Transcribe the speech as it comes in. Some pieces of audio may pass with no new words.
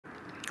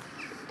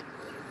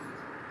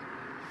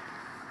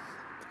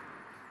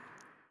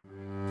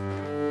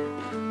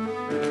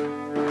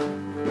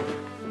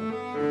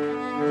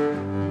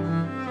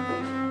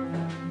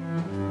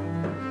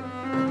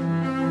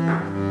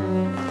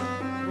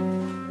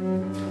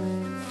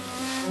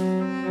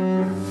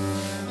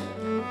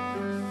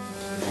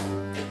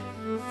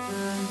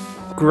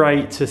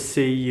great to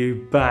see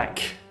you back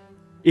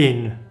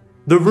in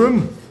the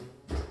room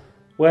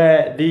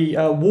where the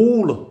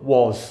wall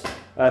was.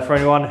 For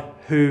anyone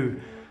who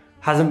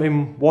hasn't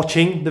been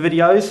watching the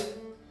videos,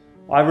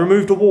 I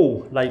removed a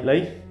wall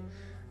lately,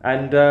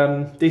 and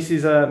this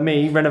is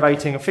me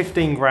renovating a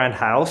 15 grand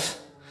house,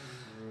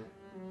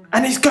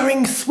 and it's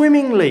going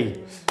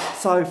swimmingly.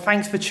 So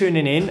thanks for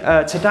tuning in.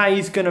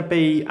 Today's gonna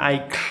be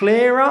a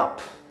clear up.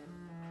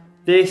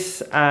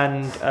 This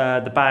and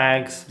the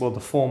bags, well, the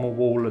former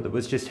wall that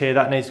was just here,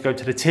 that needs to go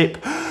to the tip.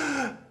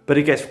 But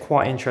it gets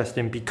quite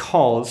interesting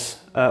because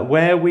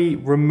where we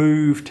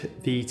removed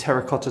the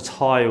terracotta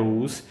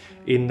tiles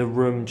in the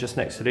room just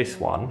next to this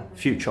one,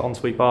 future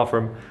ensuite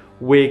bathroom,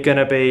 we're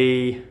gonna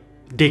be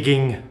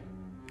digging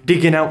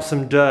out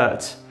some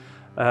dirt.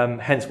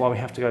 Hence why we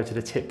have to go to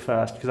the tip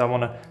first, because I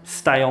want to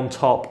stay on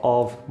top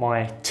of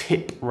my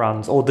tip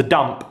runs, or the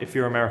dump if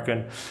you're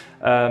American,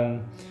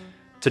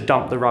 to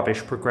dump the rubbish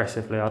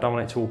progressively. I don't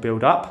want it to all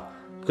build up,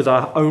 because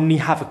I only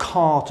have a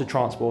car to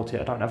transport it.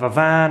 I don't have a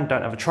van,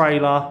 don't have a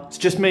trailer. It's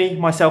just me,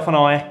 myself and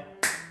I,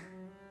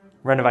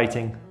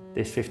 renovating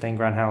this 15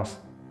 grand house.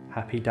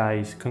 Happy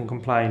days, couldn't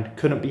complain.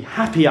 Couldn't be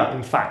happier,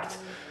 in fact.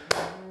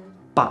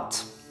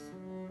 But,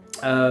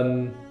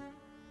 no,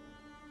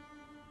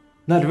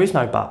 there is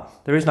no but.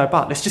 There is no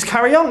but. Let's just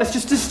carry on. Let's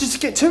just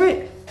get to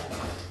it.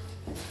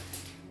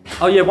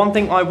 Oh yeah, one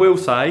thing I will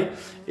say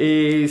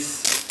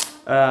is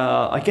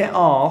I get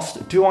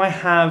asked, do I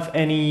have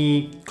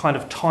any kind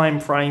of time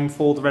frame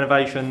for the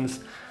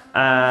renovations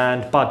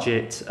and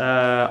budget?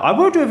 I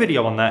will do a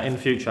video on that in the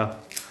future.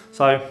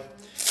 So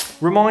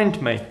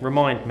remind me,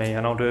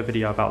 and I'll do a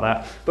video about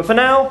that. But for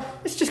now,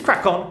 let's just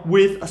crack on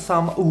with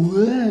some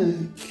work.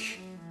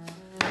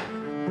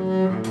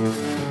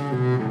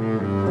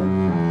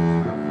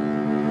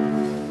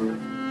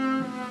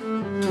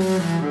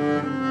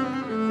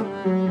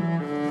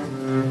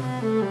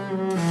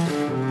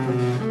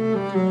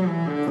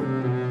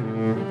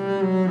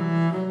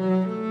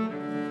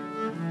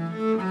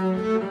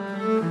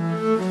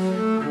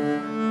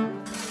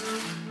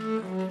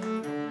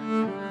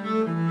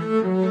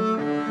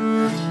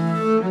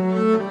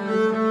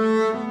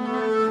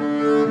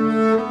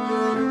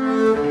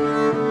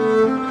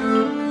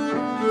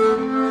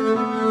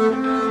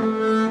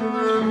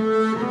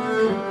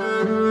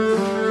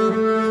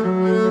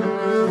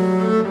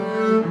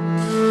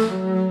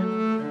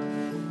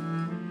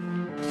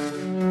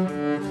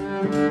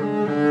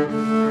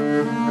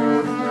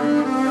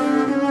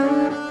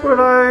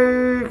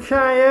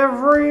 Okay,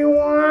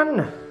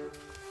 everyone.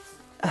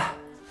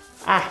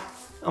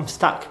 I'm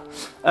stuck.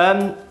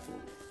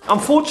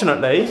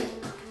 Unfortunately,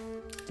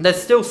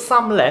 there's still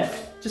some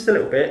left, just a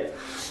little bit,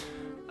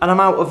 and I'm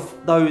out of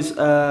those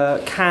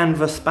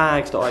canvas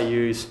bags that I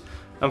use.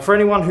 And for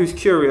anyone who's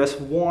curious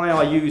why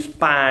I use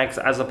bags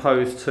as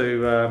opposed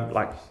to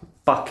like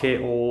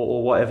bucket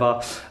or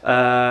whatever,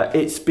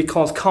 it's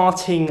because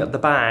carting the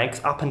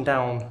bags up and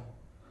down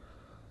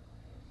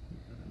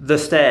the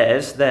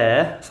stairs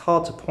there, it's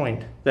hard to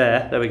point,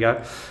 there we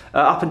go,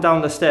 up and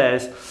down the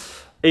stairs,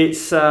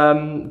 it's,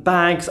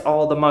 bags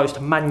are the most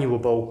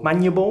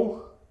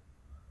manuable,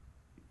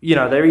 you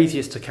know, they're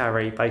easiest to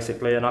carry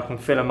basically, and I can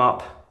fill them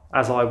up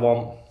as I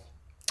want,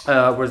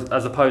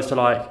 as opposed to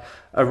like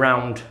a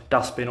round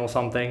dustbin or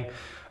something,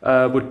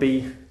 would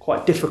be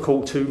quite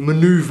difficult to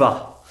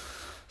maneuver.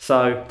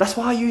 So that's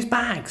why I use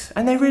bags,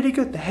 and they're really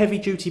good, they're heavy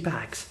duty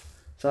bags.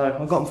 So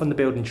I got them from the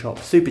building shop,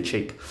 super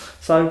cheap.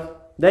 So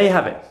there you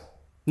have it.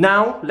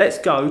 Now let's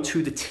go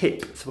to the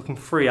tip so we can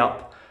free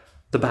up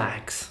the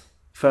bags.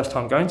 First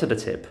time going to the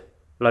tip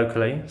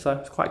locally, so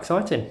it's quite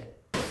exciting.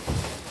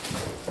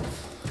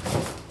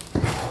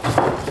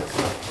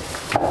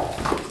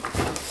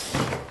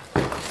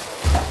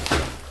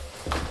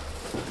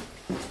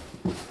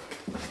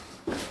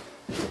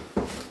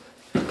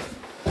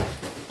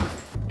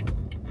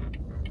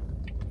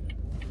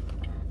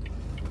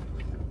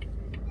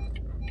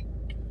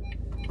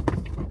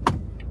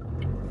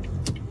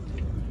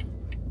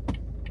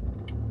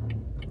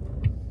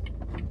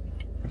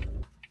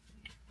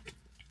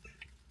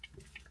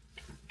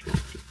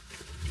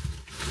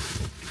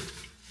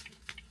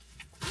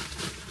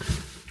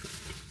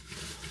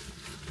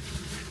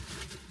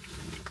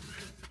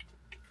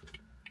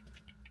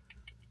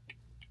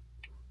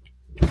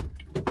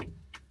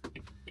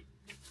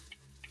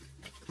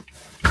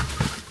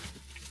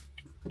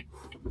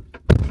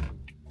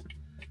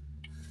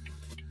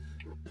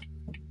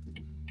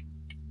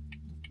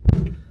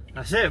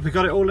 That's it, we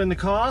got it all in the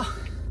car.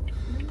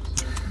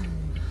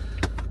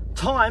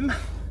 Time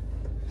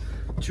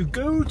to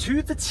go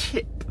to the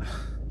tip.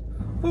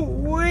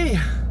 Ooh-wee.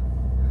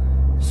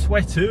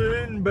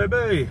 Sweating,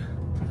 baby.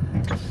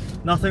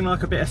 Nothing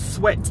like a bit of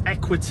sweat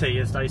equity,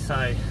 as they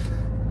say.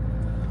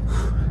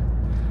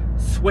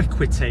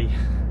 Swequity.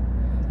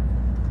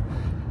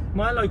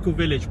 My local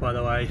village, by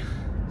the way,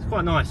 it's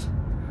quite nice.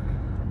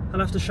 I'll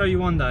have to show you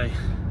one day.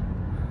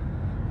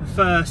 But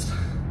first,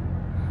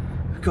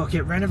 we've got to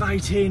get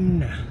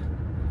renovating.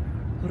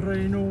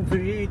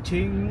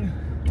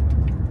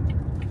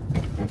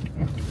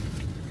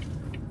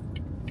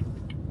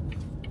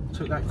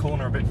 took that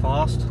corner a bit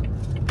fast.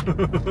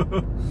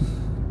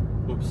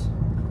 Whoops.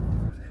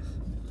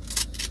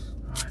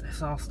 Alright,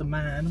 let's ask the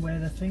man where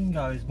the thing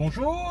goes.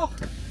 Bonjour.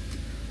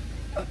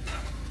 Hop.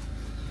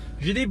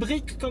 J'ai des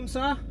briques comme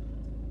ça.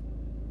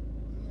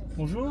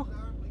 Bonjour.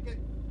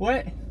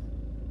 Ouais.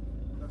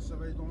 Là, ça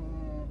va être dans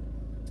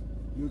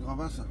le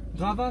gravat, ça.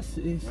 Gravat,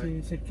 c'est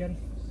lequel?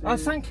 Ah,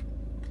 5?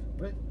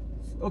 Ouais.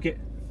 Ok.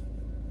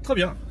 Très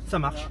bien, ça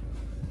marche.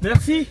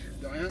 Merci.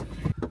 De rien.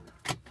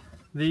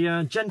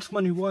 The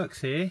gentleman who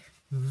works here,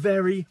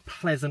 very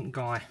pleasant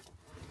guy.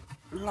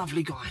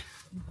 Lovely guy.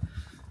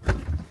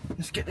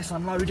 Let's get this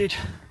unloaded.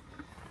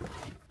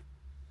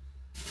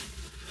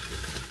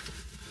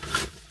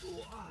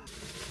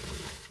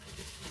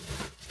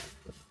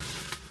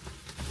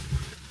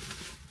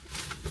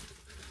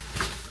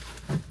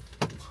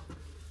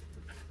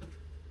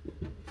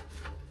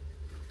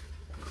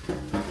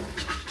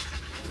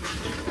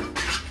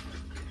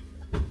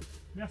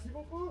 Merci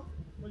beaucoup.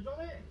 Bonne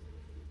journée.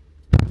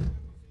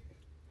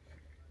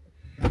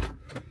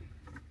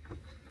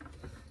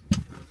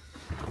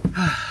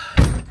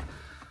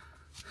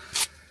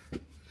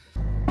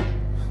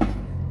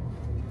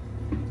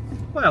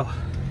 Well,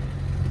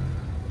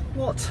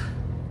 what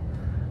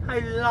a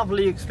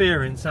lovely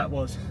experience that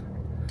was.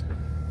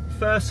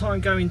 First time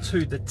going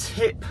to the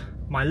tip,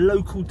 my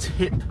local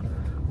tip,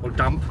 or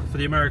dump for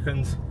the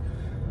Americans,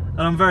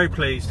 and I'm very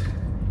pleased.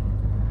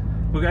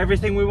 We've got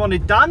everything we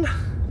wanted done.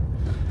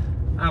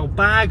 Our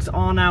bags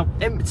are now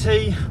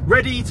empty,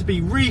 ready to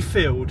be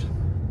refilled.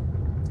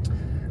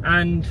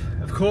 And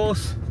of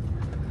course,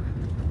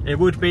 it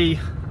would be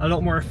a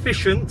lot more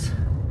efficient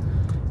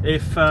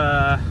if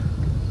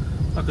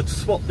I could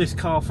swap this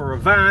car for a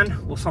van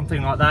or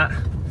something like that.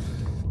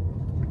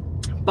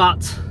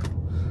 But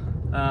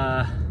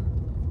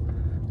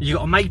you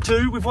got to make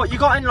do with what you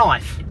got in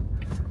life.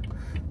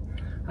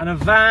 And a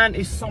van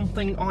is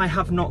something I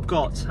have not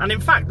got. And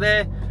in fact,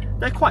 they're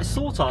quite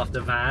sought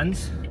after,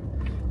 vans.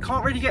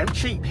 Can't really get them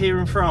cheap here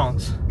in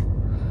France.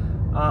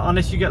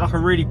 Unless you get like a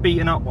really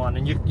beaten up one,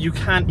 and you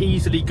can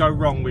easily go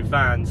wrong with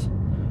vans,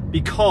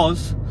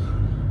 because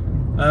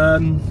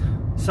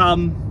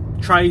some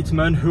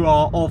tradesmen who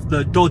are of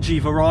the dodgy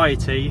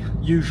variety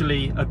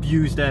usually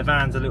abuse their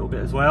vans a little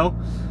bit as well,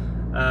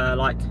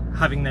 like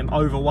having them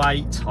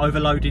overweight,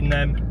 overloading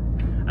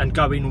them and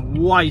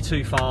going way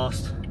too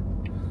fast,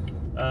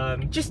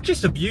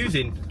 just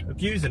abusing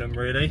them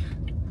really.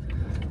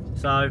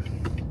 So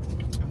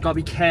gotta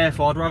be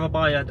careful. I'd rather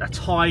buy a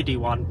tidy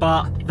one,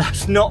 but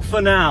that's not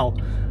for now.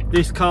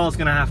 This car's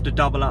gonna have to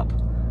double up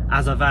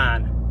as a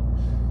van.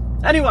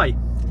 Anyway,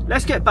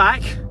 let's get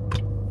back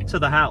to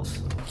the house.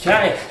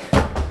 Okay,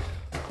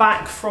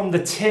 back from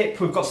the tip.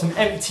 We've got some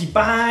empty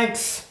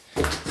bags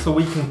so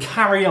we can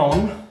carry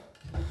on,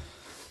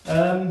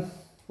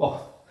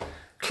 well,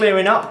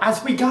 clearing up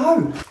as we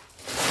go.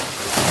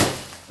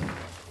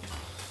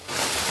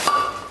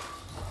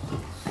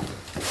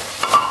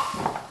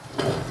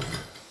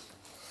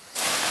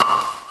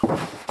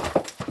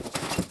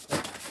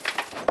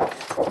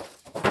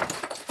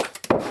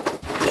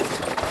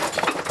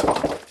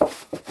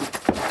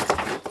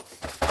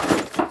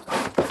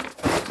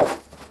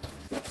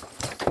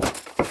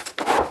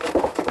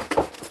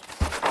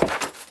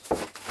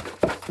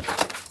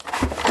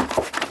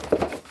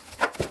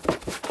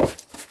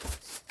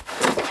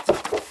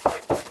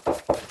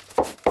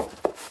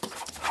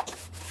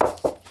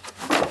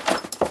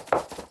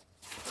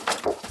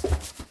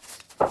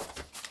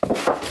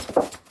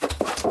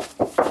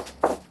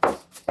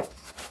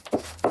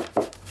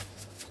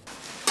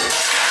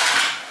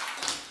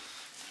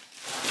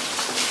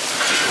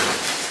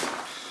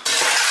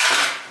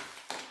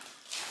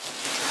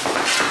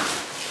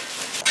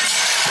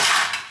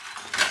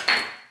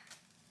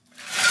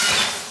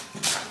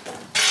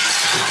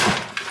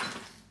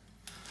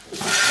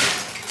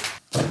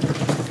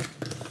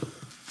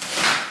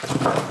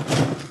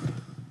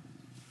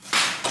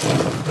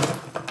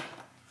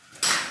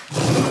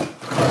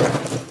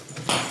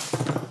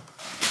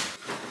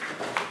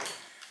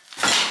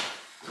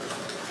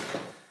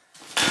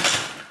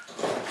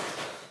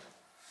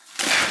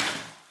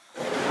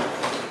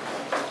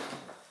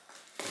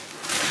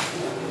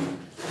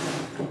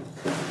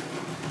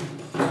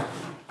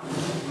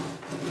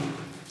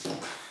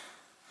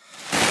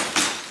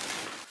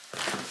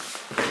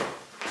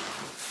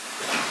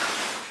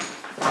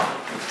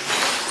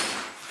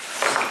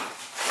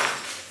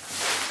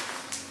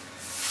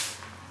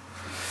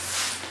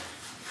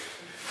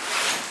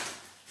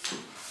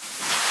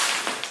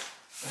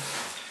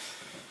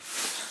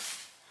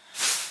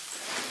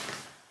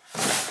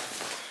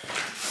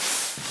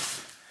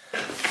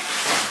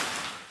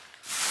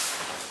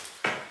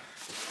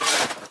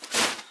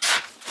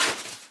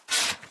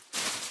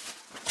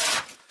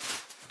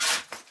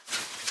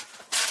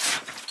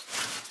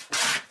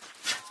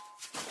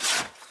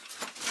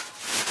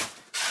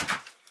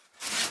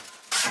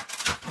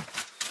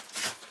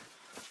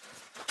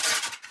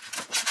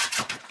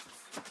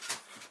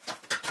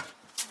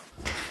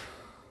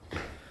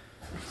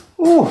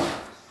 Ooh,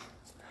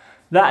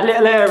 that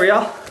little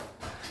area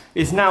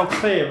is now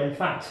clear. In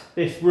fact,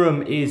 this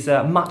room is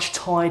much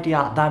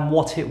tidier than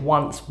what it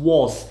once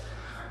was.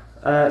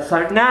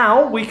 So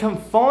now we can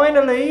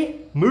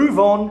finally move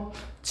on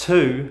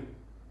to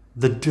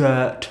the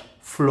dirt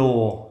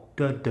floor.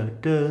 Da, da,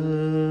 da.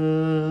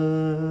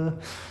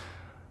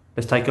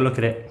 Let's take a look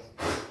at it.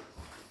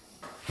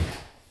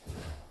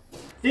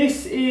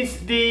 This is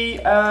the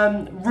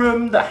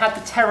room that had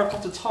the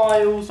terracotta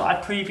tiles that I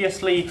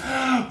previously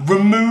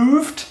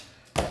removed.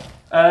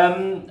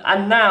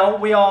 And now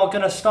we are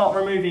going to start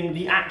removing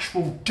the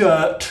actual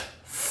dirt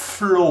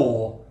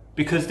floor,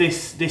 because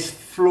this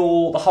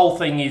floor, the whole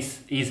thing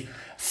is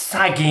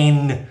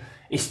sagging.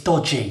 It's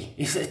dodgy.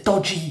 It's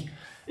dodgy.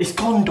 It's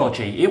gone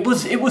dodgy. It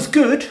was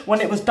good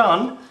when it was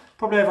done,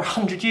 probably over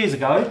 100 years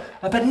ago,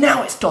 but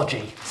now it's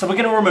dodgy. So we're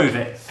going to remove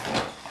it.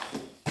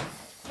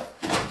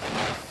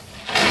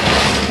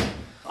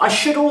 I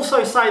should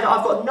also say that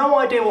I've got no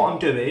idea what I'm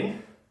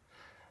doing,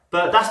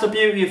 but that's the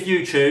beauty of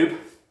YouTube.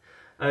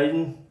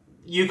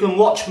 You can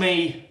watch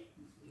me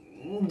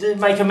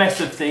make a mess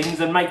of things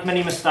and make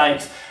many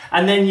mistakes,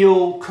 and then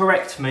you'll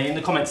correct me in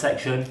the comment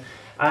section,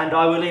 and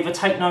I will either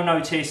take no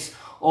notice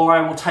or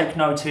I will take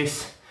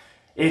notice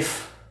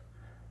if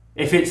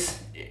it's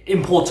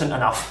important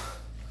enough.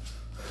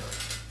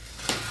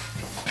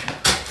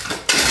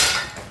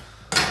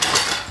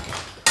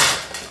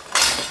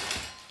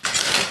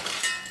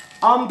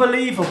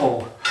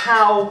 Unbelievable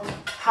how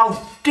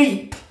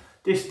deep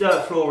this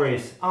dirt floor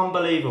is.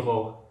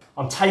 Unbelievable.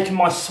 I'm taking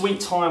my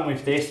sweet time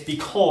with this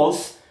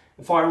because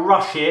if I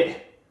rush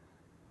it,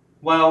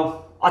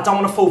 well, I don't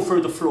want to fall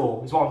through the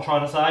floor, is what I'm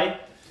trying to say.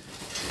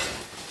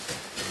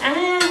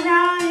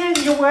 Ah, Ryan,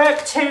 you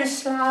work too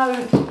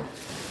slow.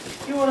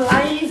 You're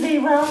lazy,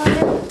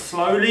 Ryan.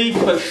 Slowly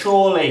but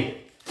surely,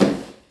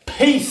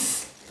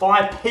 piece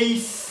by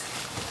piece.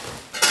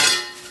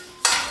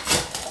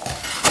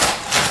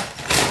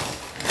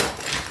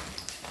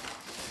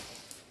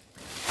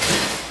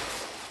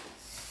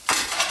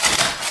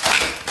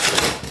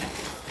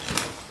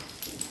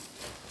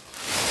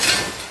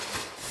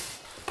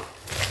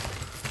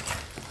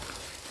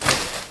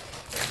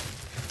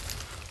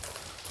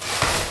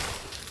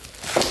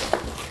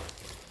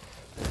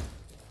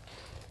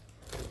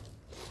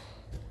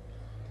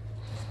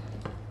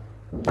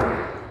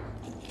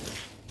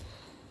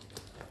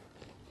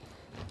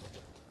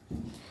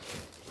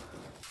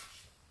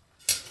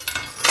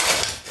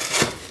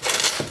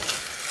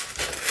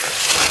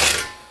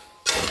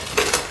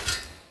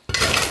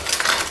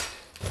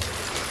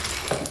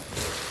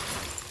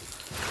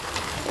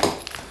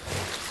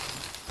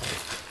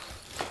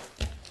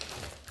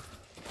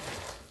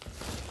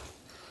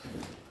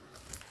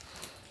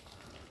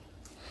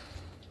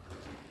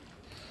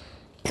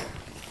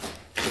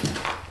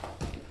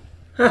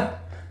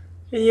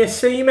 Can you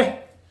see me?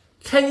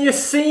 Can you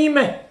see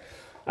me?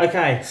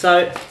 Okay,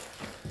 so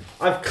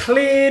I've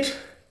cleared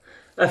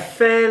a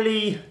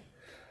fairly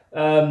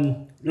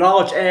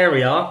large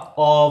area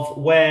of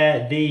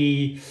where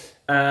the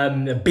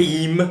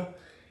beam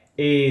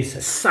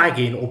is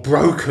sagging or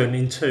broken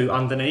into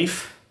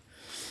underneath.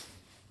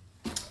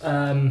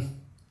 And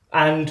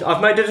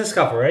I've made a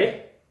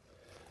discovery.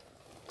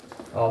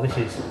 Oh,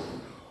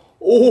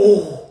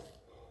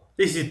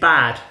 this is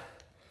bad.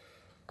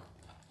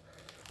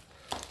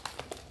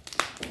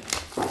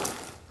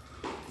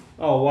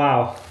 Oh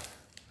wow.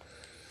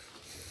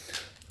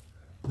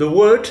 The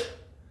wood.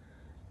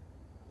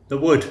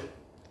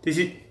 This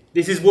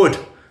is wood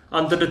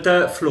under the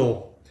dirt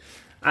floor.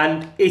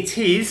 And it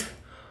is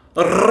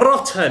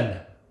rotten.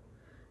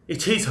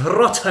 It is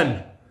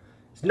rotten.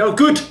 It's no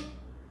good.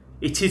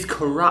 It is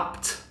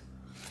corrupt.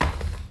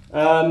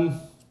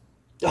 Oh,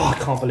 I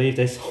can't believe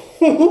this.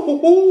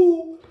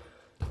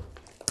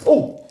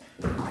 Oh.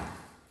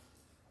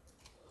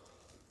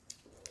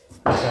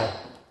 Okay.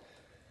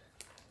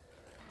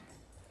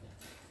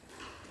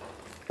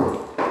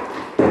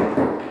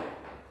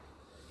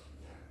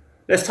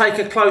 Let's take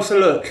a closer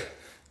look.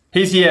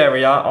 Here's the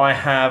area I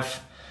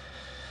have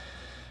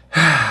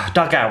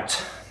dug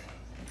out.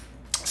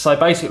 So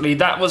basically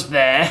that was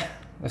there.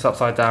 It's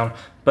upside down.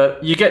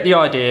 But you get the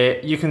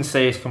idea. You can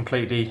see it's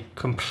completely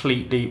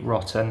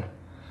rotten.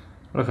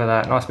 Look at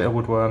that, nice bit of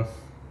woodworm.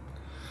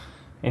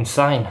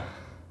 Insane.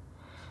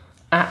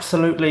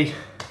 Absolutely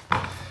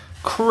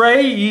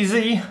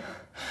crazy.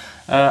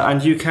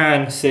 And you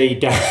can see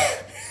down.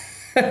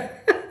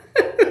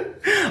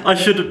 I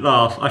shouldn't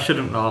laugh.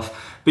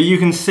 But you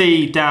can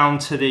see down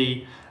to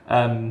the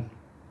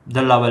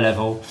lower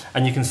level,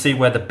 and you can see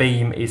where the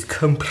beam is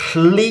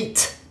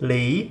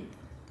completely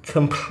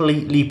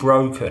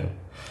broken.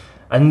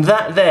 And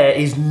that there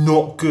is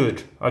not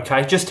good,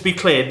 okay? Just to be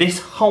clear, this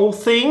whole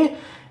thing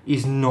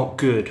is not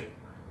good.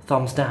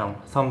 Thumbs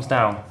down, thumbs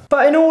down.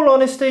 But in all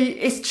honesty,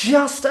 it's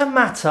just a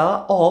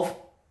matter of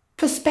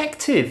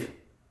perspective.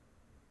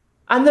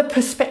 And the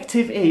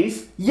perspective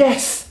is,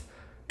 yes,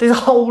 there's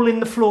a hole in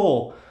the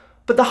floor,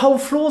 but the whole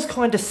floor's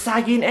kind of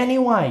sagging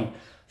anyway.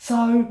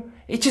 So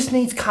it just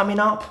needs coming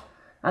up,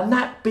 and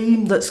that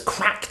beam that's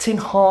cracked in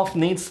half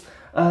needs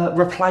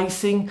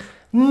replacing.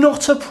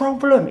 Not a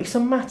problem. It's a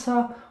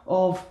matter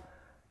of,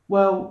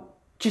 well,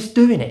 just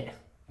doing it.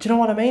 Do you know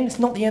what I mean? It's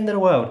not the end of the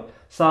world.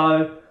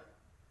 So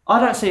I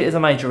don't see it as a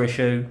major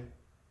issue.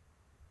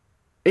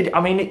 It's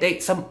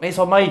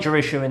a major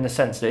issue in the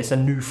sense that it's a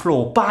new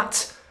floor,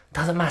 but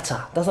doesn't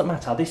matter.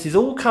 This is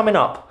all coming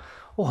up.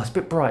 Oh, it's a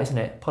bit bright, isn't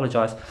it?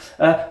 Apologise.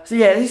 So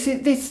yeah,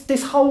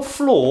 this whole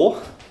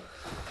floor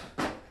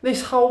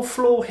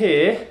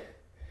here,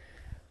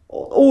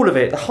 all of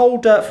it, the whole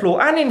dirt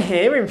floor, and in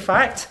here, in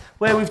fact,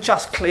 where we've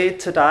just cleared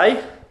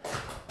today,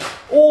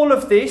 all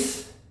of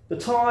this, the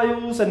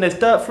tiles, and there's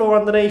dirt floor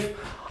underneath.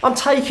 I'm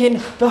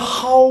taking the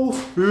whole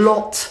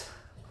lot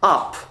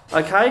up,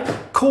 okay?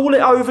 Call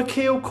it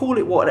overkill, call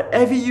it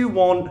whatever you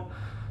want.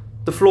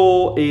 The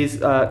floor is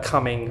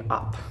coming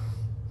up.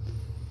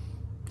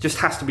 Just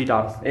has to be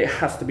done. It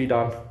has to be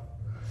done.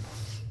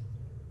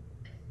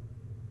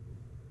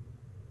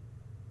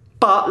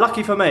 But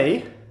lucky for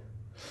me,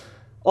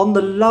 on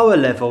the lower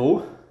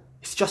level,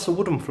 it's just a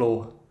wooden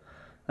floor.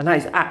 And that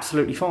is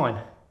absolutely fine.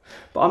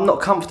 But I'm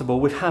not comfortable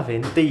with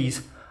having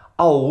these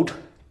old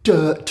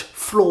dirt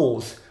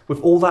floors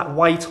with all that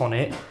weight on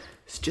it.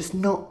 It's just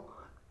not,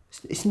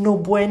 it's no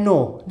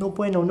bueno. No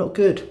bueno, not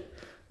good.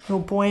 No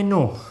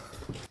bueno.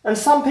 And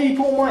some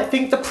people might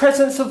think the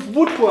presence of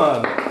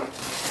woodworm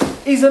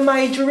is a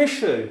major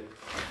issue.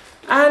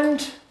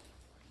 And,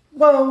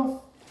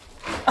 well,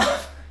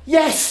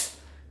 yes,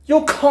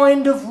 you're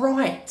kind of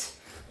right.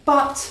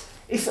 But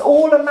it's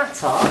all a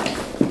matter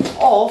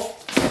of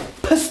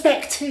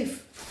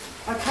perspective,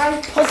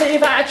 okay?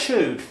 Positive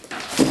attitude.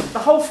 The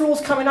whole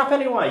floor's coming up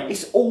anyway.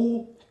 It's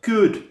all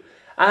good.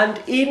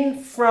 And in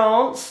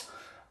France,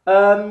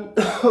 well,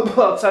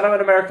 so I know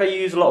in America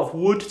you use a lot of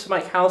wood to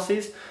make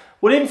houses.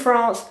 Well, in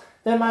France,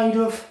 they're made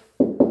of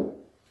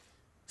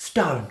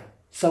stone.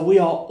 So we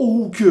are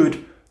all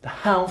good. The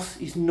house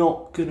is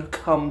not gonna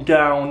come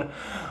down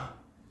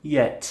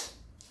yet.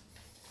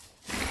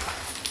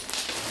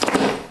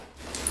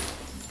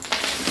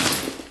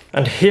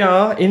 And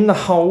here in the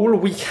hole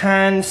we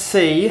can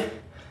see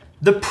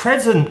the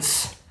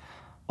presence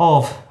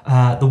of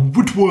the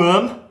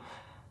woodworm,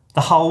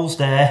 the holes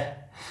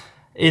there,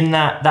 in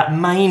that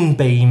main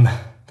beam,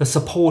 the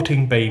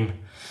supporting beam.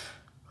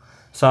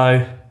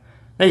 So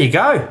there you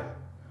go.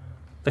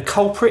 The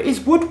culprit is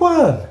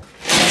woodworm.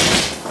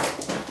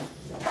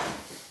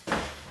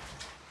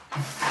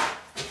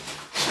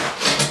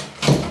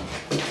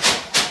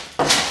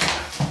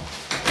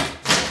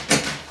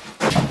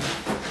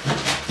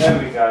 There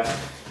we go.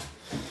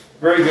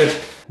 Very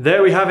good.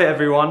 There we have it,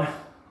 everyone.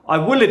 I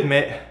will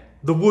admit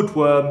the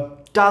woodworm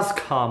does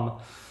come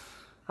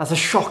as a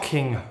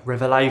shocking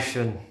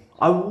revelation.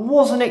 I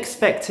wasn't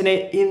expecting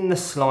it in the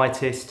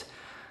slightest,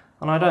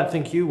 and I don't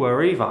think you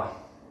were either.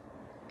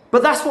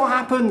 But that's what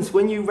happens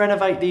when you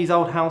renovate these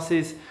old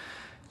houses.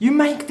 You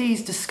make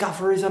these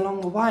discoveries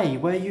along the way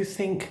where you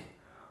think,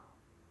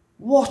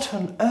 what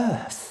on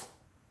earth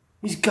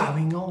is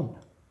going on?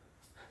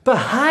 But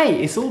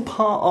hey, it's all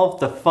part of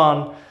the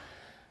fun.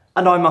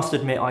 And I must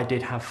admit, I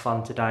did have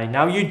fun today.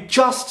 Now, you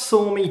just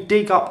saw me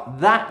dig up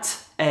that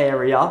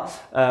area,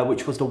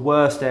 which was the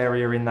worst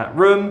area in that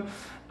room,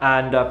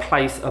 and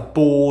place a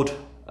board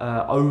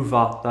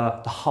over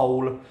the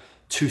hole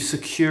to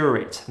secure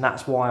it. And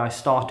that's why I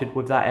started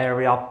with that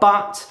area.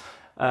 But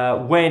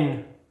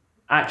when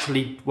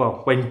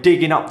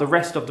digging up the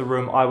rest of the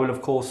room, I will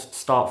of course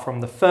start from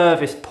the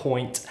furthest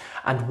point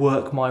and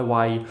work my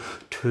way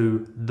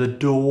to the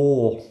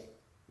door.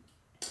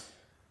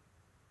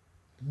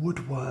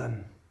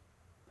 Woodworm.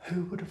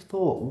 Who would have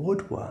thought?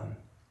 Woodworm.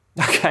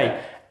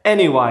 Okay,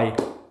 anyway,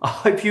 I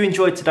hope you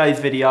enjoyed today's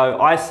video.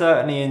 I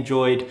certainly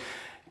enjoyed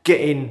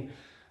getting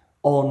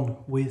on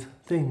with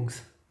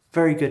things.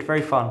 Very good,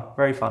 very fun,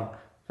 very fun,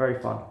 very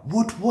fun.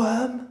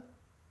 Woodworm?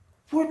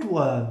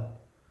 Woodworm.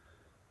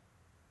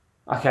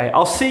 Okay,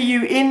 I'll see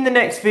you in the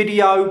next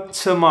video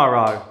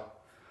tomorrow.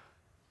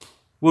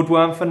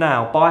 Woodworm for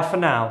now. Bye for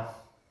now.